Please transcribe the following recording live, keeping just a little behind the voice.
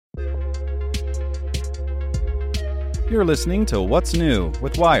You're listening to What's New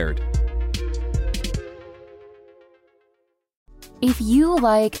with Wired. If you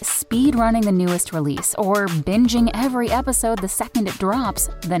like speed-running the newest release or binging every episode the second it drops,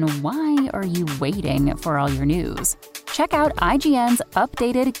 then why are you waiting for all your news? Check out IGN's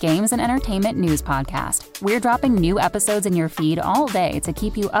updated Games and Entertainment News podcast. We're dropping new episodes in your feed all day to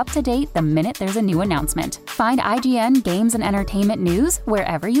keep you up to date the minute there's a new announcement. Find IGN Games and Entertainment News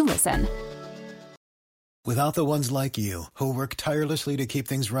wherever you listen. Without the ones like you, who work tirelessly to keep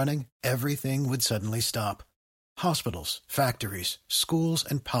things running, everything would suddenly stop. Hospitals, factories, schools,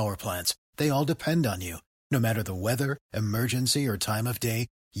 and power plants, they all depend on you. No matter the weather, emergency, or time of day,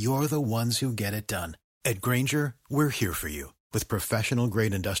 you're the ones who get it done. At Grainger, we're here for you with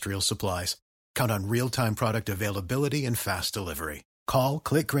professional-grade industrial supplies. Count on real-time product availability and fast delivery. Call,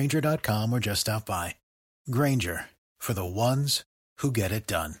 click Grainger.com, or just stop by. Grainger, for the ones who get it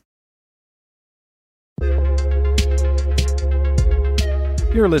done.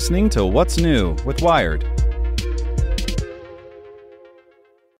 You're listening to What's New with Wired.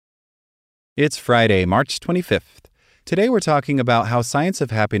 It's Friday, March 25th. Today we're talking about how Science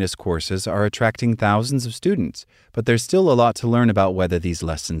of Happiness courses are attracting thousands of students, but there's still a lot to learn about whether these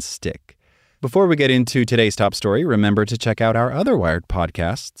lessons stick. Before we get into today's top story, remember to check out our other Wired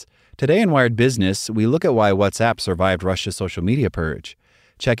podcasts. Today in Wired Business, we look at why WhatsApp survived Russia's social media purge.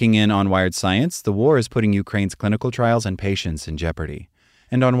 Checking in on Wired Science, the war is putting Ukraine's clinical trials and patients in jeopardy.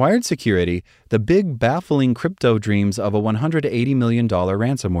 And on Wired Security, the big, baffling crypto dreams of a $180 million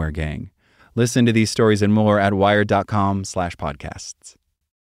ransomware gang. Listen to these stories and more at wired.com/podcasts.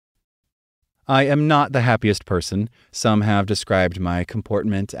 I am not the happiest person. Some have described my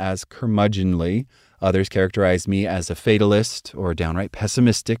comportment as curmudgeonly. Others characterize me as a fatalist or downright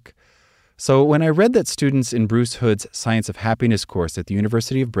pessimistic. So when I read that students in Bruce Hood's Science of Happiness course at the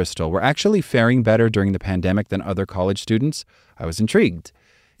University of Bristol were actually faring better during the pandemic than other college students, I was intrigued.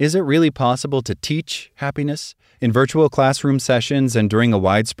 Is it really possible to teach happiness in virtual classroom sessions and during a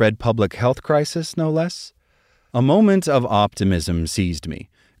widespread public health crisis, no less? A moment of optimism seized me.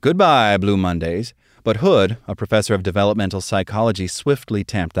 Goodbye, Blue Mondays. But Hood, a professor of developmental psychology, swiftly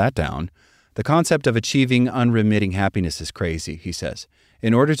tamped that down. The concept of achieving unremitting happiness is crazy, he says.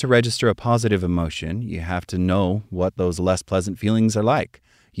 In order to register a positive emotion, you have to know what those less pleasant feelings are like.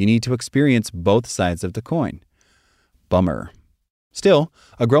 You need to experience both sides of the coin. Bummer. Still,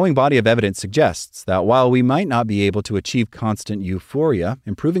 a growing body of evidence suggests that while we might not be able to achieve constant euphoria,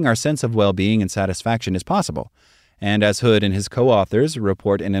 improving our sense of well-being and satisfaction is possible. And as Hood and his co-authors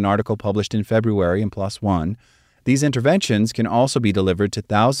report in an article published in February in PLOS ONE, these interventions can also be delivered to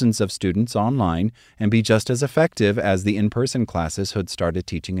thousands of students online and be just as effective as the in-person classes Hood started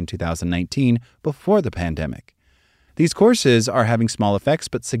teaching in 2019 before the pandemic. These courses are having small effects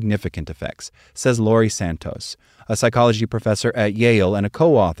but significant effects, says Laurie Santos, a psychology professor at Yale and a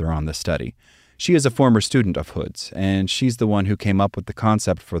co-author on the study. She is a former student of Hood's, and she's the one who came up with the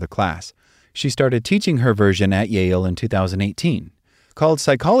concept for the class. She started teaching her version at Yale in 2018. Called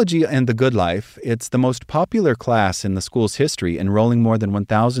Psychology and the Good Life, it's the most popular class in the school's history, enrolling more than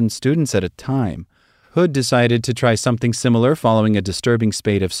 1,000 students at a time. Hood decided to try something similar following a disturbing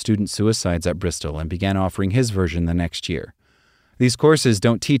spate of student suicides at Bristol and began offering his version the next year. These courses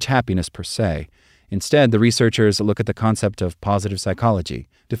don't teach happiness per se. Instead, the researchers look at the concept of positive psychology,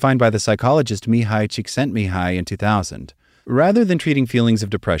 defined by the psychologist Mihai Csikszentmihalyi in 2000. Rather than treating feelings of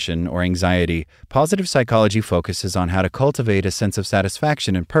depression or anxiety, positive psychology focuses on how to cultivate a sense of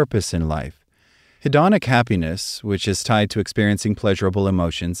satisfaction and purpose in life. Hedonic happiness, which is tied to experiencing pleasurable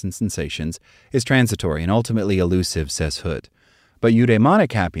emotions and sensations, is transitory and ultimately elusive, says Hood. But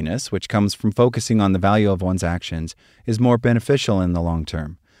eudaimonic happiness, which comes from focusing on the value of one's actions, is more beneficial in the long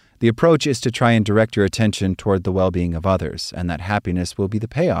term. The approach is to try and direct your attention toward the well-being of others, and that happiness will be the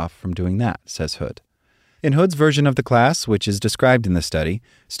payoff from doing that, says Hood. In Hood's version of the class, which is described in the study,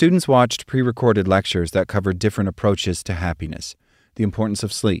 students watched pre-recorded lectures that covered different approaches to happiness, the importance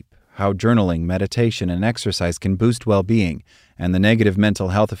of sleep, how journaling, meditation, and exercise can boost well-being, and the negative mental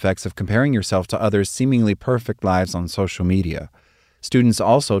health effects of comparing yourself to others' seemingly perfect lives on social media. Students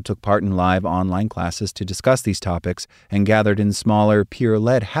also took part in live online classes to discuss these topics and gathered in smaller,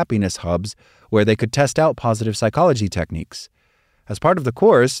 peer-led happiness hubs where they could test out positive psychology techniques. As part of the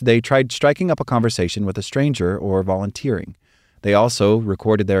course, they tried striking up a conversation with a stranger or volunteering. They also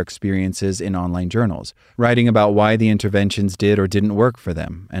recorded their experiences in online journals, writing about why the interventions did or didn't work for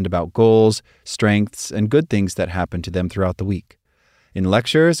them, and about goals, strengths, and good things that happened to them throughout the week. In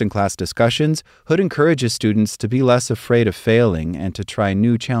lectures and class discussions, Hood encourages students to be less afraid of failing and to try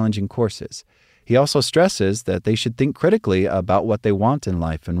new challenging courses. He also stresses that they should think critically about what they want in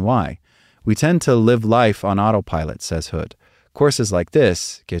life and why. We tend to live life on autopilot, says Hood. Courses like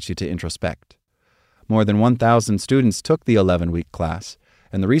this get you to introspect. More than 1,000 students took the 11-week class,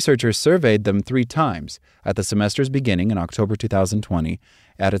 and the researchers surveyed them 3 times, at the semester's beginning in October 2020,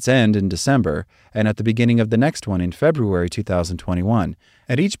 at its end in December, and at the beginning of the next one in February 2021.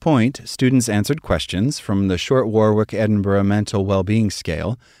 At each point, students answered questions from the Short Warwick-Edinburgh Mental Well-Being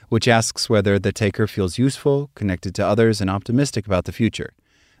Scale, which asks whether the taker feels useful, connected to others, and optimistic about the future.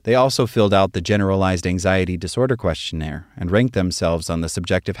 They also filled out the Generalized Anxiety Disorder Questionnaire and ranked themselves on the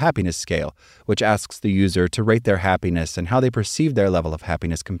Subjective Happiness Scale, which asks the user to rate their happiness and how they perceive their level of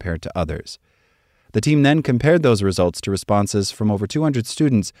happiness compared to others. The team then compared those results to responses from over 200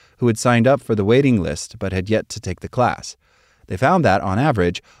 students who had signed up for the waiting list but had yet to take the class. They found that, on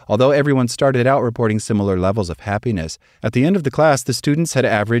average, although everyone started out reporting similar levels of happiness, at the end of the class the students had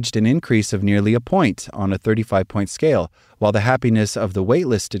averaged an increase of nearly a point on a 35-point scale, while the happiness of the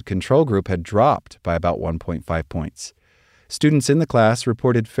waitlisted control group had dropped by about 1.5 points. Students in the class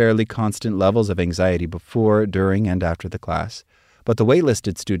reported fairly constant levels of anxiety before, during, and after the class, but the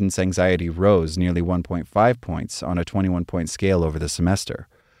waitlisted students' anxiety rose nearly 1.5 points on a 21-point scale over the semester.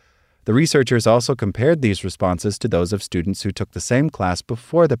 The researchers also compared these responses to those of students who took the same class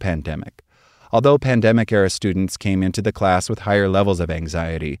before the pandemic. Although pandemic-era students came into the class with higher levels of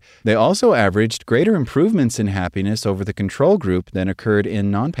anxiety, they also averaged greater improvements in happiness over the control group than occurred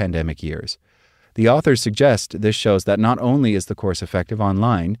in non-pandemic years. The authors suggest this shows that not only is the course effective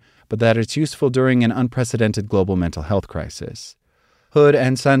online, but that it's useful during an unprecedented global mental health crisis. Hood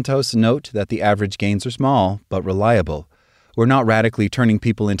and Santos note that the average gains are small, but reliable. We're not radically turning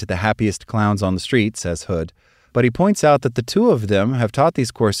people into the happiest clowns on the street, says Hood, but he points out that the two of them have taught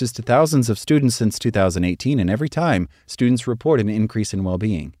these courses to thousands of students since 2018, and every time, students report an increase in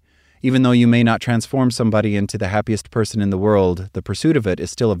well-being. Even though you may not transform somebody into the happiest person in the world, the pursuit of it is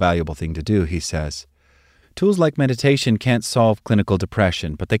still a valuable thing to do, he says. Tools like meditation can't solve clinical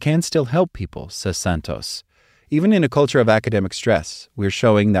depression, but they can still help people, says Santos. Even in a culture of academic stress, we're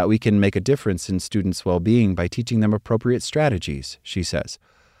showing that we can make a difference in students' well-being by teaching them appropriate strategies, she says.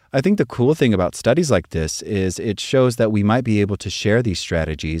 I think the cool thing about studies like this is it shows that we might be able to share these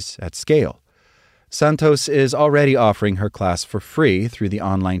strategies at scale. Santos is already offering her class for free through the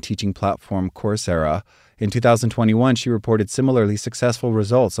online teaching platform Coursera. In 2021, she reported similarly successful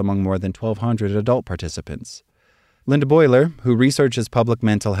results among more than 1,200 adult participants. Linda Boyler, who researches public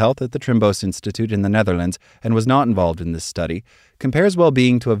mental health at the Trimbos Institute in the Netherlands and was not involved in this study, compares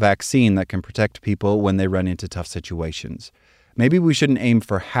well-being to a vaccine that can protect people when they run into tough situations. Maybe we shouldn't aim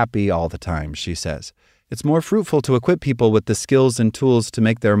for happy all the time, she says. It's more fruitful to equip people with the skills and tools to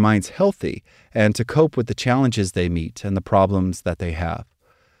make their minds healthy and to cope with the challenges they meet and the problems that they have.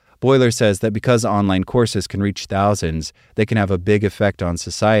 Boyler says that because online courses can reach thousands, they can have a big effect on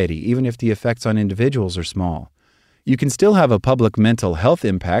society, even if the effects on individuals are small. You can still have a public mental health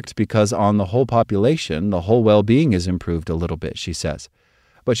impact because on the whole population, the whole well-being is improved a little bit, she says.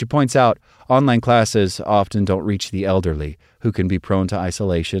 But she points out, online classes often don't reach the elderly, who can be prone to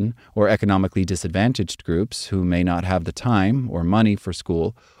isolation, or economically disadvantaged groups who may not have the time or money for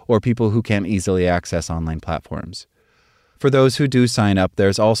school, or people who can't easily access online platforms. For those who do sign up,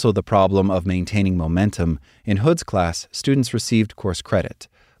 there's also the problem of maintaining momentum. In Hood's class, students received course credit.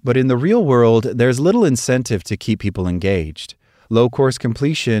 But in the real world, there's little incentive to keep people engaged. Low course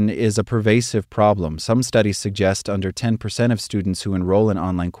completion is a pervasive problem. Some studies suggest under 10% of students who enroll in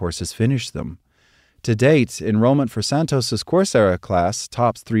online courses finish them. To date, enrollment for Santos's Coursera class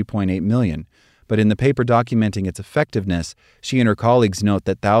tops 3.8 million. But in the paper documenting its effectiveness, she and her colleagues note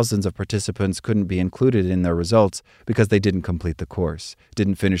that thousands of participants couldn't be included in their results because they didn't complete the course,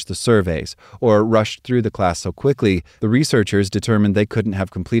 didn't finish the surveys, or rushed through the class so quickly, the researchers determined they couldn't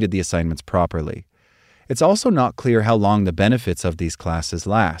have completed the assignments properly. It's also not clear how long the benefits of these classes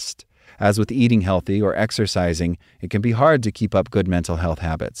last. As with eating healthy or exercising, it can be hard to keep up good mental health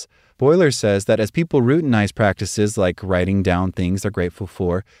habits. Boyler says that as people routinize practices like writing down things they're grateful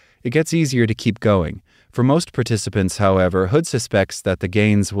for, it gets easier to keep going. For most participants, however, Hood suspects that the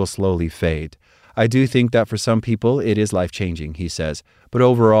gains will slowly fade. I do think that for some people it is life-changing, he says, but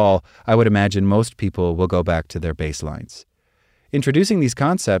overall, I would imagine most people will go back to their baselines. Introducing these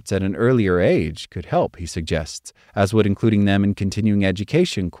concepts at an earlier age could help, he suggests, as would including them in continuing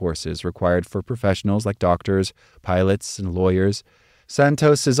education courses required for professionals like doctors, pilots, and lawyers.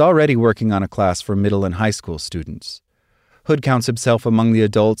 Santos is already working on a class for middle and high school students. Hood counts himself among the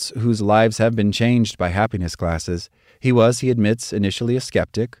adults whose lives have been changed by happiness classes. He was, he admits, initially a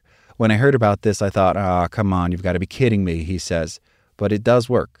skeptic. When I heard about this, I thought, come on, you've got to be kidding me, he says. But it does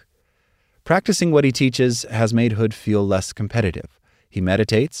work. Practicing what he teaches has made Hood feel less competitive. He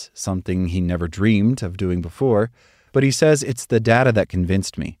meditates, something he never dreamed of doing before, but he says it's the data that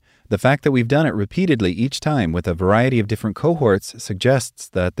convinced me. The fact that we've done it repeatedly each time with a variety of different cohorts suggests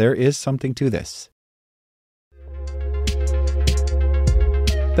that there is something to this.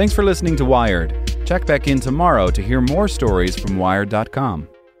 Thanks for listening to Wired. Check back in tomorrow to hear more stories from Wired.com.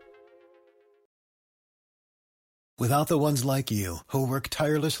 Without the ones like you, who work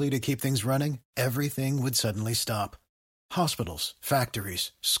tirelessly to keep things running, everything would suddenly stop. Hospitals,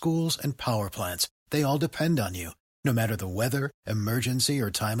 factories, schools, and power plants, they all depend on you. No matter the weather, emergency,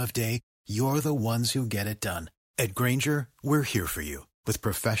 or time of day, you're the ones who get it done. At Grainger, we're here for you with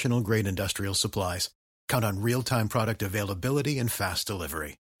professional-grade industrial supplies. Count on real-time product availability and fast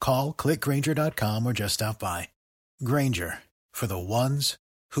delivery. Call, click Grainger.com, or just stop by. Grainger, for the ones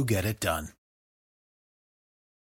who get it done.